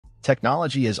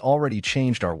Technology has already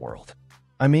changed our world.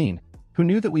 I mean, who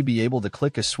knew that we'd be able to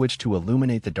click a switch to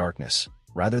illuminate the darkness,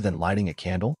 rather than lighting a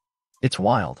candle? It's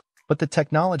wild, but the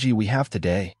technology we have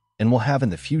today, and will have in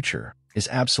the future, is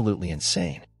absolutely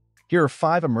insane. Here are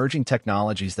 5 emerging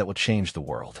technologies that will change the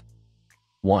world.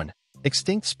 1.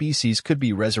 Extinct species could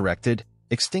be resurrected.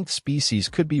 Extinct species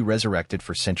could be resurrected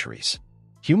for centuries.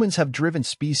 Humans have driven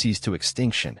species to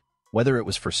extinction, whether it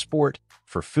was for sport,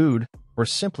 for food, or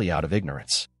simply out of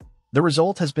ignorance. The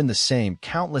result has been the same: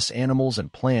 countless animals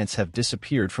and plants have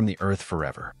disappeared from the earth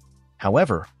forever.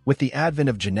 However, with the advent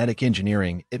of genetic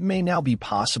engineering, it may now be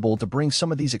possible to bring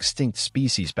some of these extinct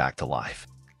species back to life.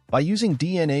 By using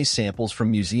DNA samples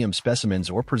from museum specimens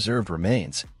or preserved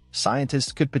remains,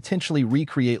 scientists could potentially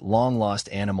recreate long-lost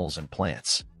animals and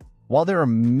plants. While there are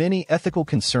many ethical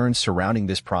concerns surrounding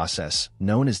this process,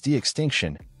 known as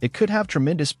de-extinction, it could have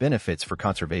tremendous benefits for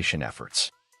conservation efforts.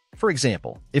 For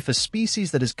example, if a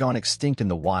species that has gone extinct in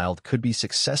the wild could be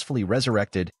successfully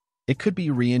resurrected, it could be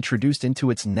reintroduced into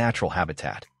its natural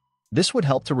habitat. This would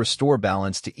help to restore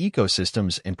balance to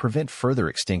ecosystems and prevent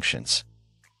further extinctions.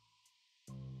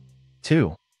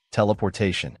 2.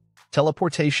 Teleportation.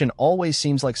 Teleportation always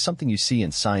seems like something you see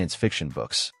in science fiction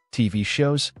books, TV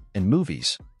shows, and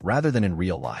movies, rather than in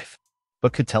real life.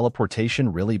 But could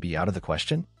teleportation really be out of the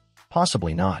question?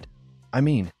 Possibly not. I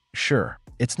mean, sure,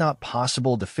 it's not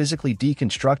possible to physically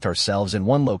deconstruct ourselves in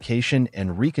one location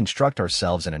and reconstruct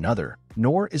ourselves in another,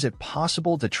 nor is it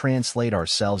possible to translate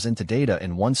ourselves into data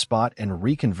in one spot and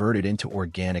reconvert it into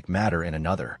organic matter in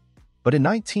another. But in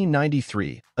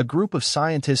 1993, a group of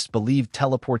scientists believed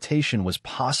teleportation was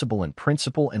possible in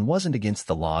principle and wasn't against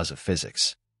the laws of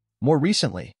physics. More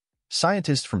recently,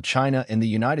 scientists from China and the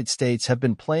United States have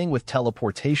been playing with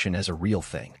teleportation as a real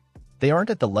thing. They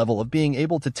aren't at the level of being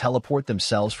able to teleport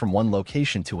themselves from one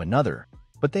location to another,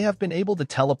 but they have been able to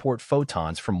teleport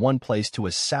photons from one place to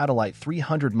a satellite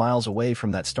 300 miles away from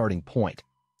that starting point,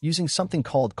 using something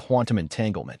called quantum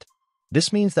entanglement.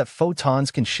 This means that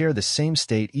photons can share the same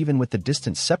state even with the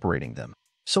distance separating them.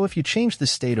 So if you change the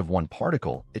state of one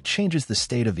particle, it changes the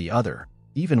state of the other,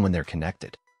 even when they're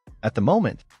connected. At the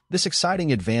moment, this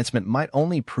exciting advancement might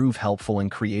only prove helpful in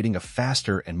creating a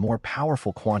faster and more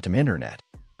powerful quantum internet,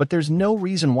 but there's no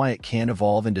reason why it can't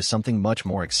evolve into something much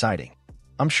more exciting.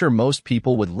 I'm sure most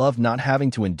people would love not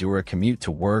having to endure a commute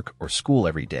to work or school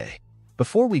every day.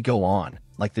 Before we go on,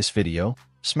 like this video,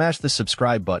 smash the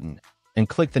subscribe button, and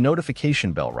click the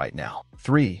notification bell right now.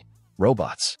 3.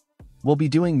 Robots will be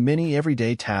doing many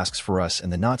everyday tasks for us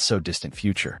in the not-so-distant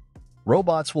future.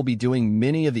 Robots will be doing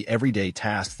many of the everyday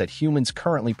tasks that humans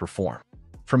currently perform.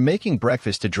 From making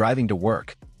breakfast to driving to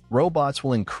work, robots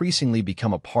will increasingly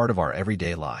become a part of our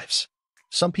everyday lives.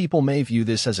 Some people may view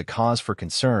this as a cause for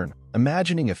concern,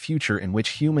 imagining a future in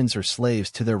which humans are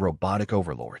slaves to their robotic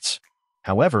overlords.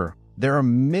 However, there are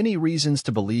many reasons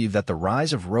to believe that the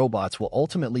rise of robots will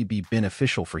ultimately be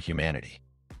beneficial for humanity.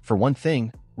 For one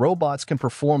thing, robots can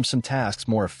perform some tasks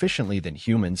more efficiently than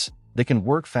humans, they can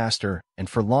work faster and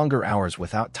for longer hours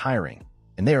without tiring,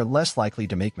 and they are less likely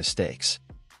to make mistakes.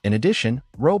 In addition,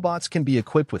 robots can be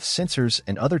equipped with sensors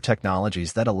and other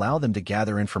technologies that allow them to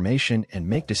gather information and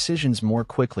make decisions more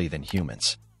quickly than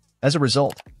humans. As a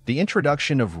result, the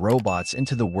introduction of robots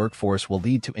into the workforce will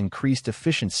lead to increased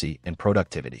efficiency and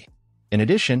productivity. In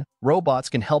addition, robots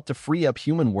can help to free up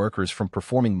human workers from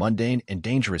performing mundane and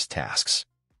dangerous tasks.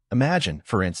 Imagine,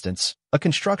 for instance, a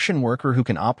construction worker who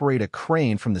can operate a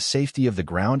crane from the safety of the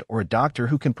ground, or a doctor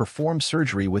who can perform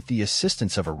surgery with the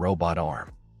assistance of a robot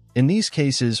arm. In these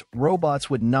cases, robots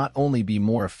would not only be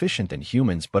more efficient than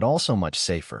humans but also much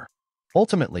safer.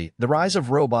 Ultimately, the rise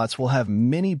of robots will have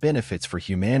many benefits for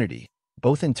humanity,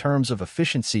 both in terms of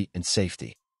efficiency and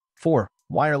safety. 4.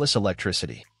 Wireless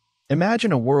electricity.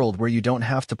 Imagine a world where you don't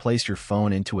have to place your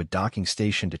phone into a docking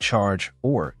station to charge,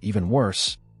 or, even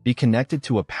worse, be connected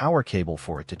to a power cable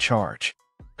for it to charge.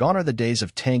 Gone are the days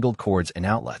of tangled cords and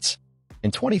outlets.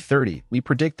 In 2030, we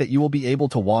predict that you will be able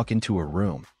to walk into a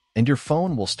room, and your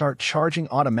phone will start charging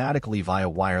automatically via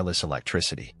wireless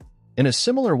electricity. In a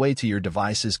similar way to your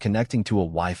devices connecting to a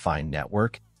Wi-Fi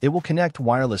network, it will connect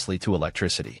wirelessly to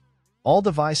electricity. All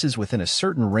devices within a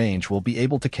certain range will be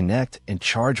able to connect and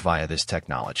charge via this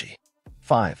technology.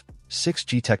 5.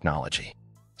 6G technology.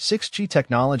 6G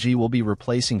technology will be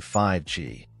replacing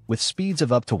 5G, with speeds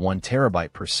of up to 1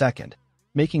 terabyte per second,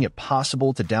 making it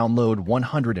possible to download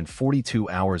 142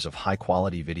 hours of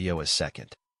high-quality video a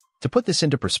second. To put this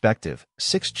into perspective,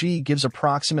 6G gives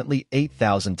approximately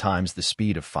 8,000 times the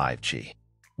speed of 5G.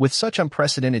 With such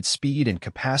unprecedented speed and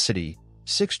capacity,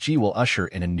 6G will usher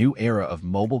in a new era of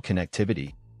mobile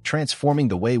connectivity, transforming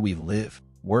the way we live,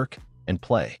 work, and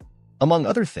play. Among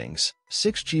other things,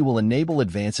 6G will enable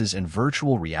advances in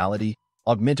virtual reality,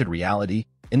 augmented reality,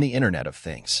 and the Internet of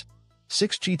Things.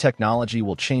 6G technology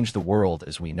will change the world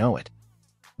as we know it.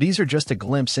 These are just a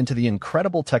glimpse into the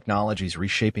incredible technologies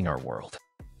reshaping our world.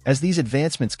 As these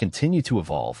advancements continue to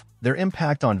evolve, their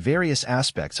impact on various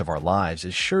aspects of our lives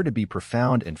is sure to be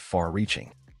profound and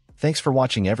far-reaching. Thanks for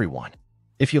watching, everyone.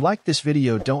 If you liked this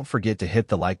video, don't forget to hit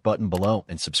the like button below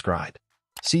and subscribe.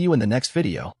 See you in the next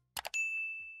video.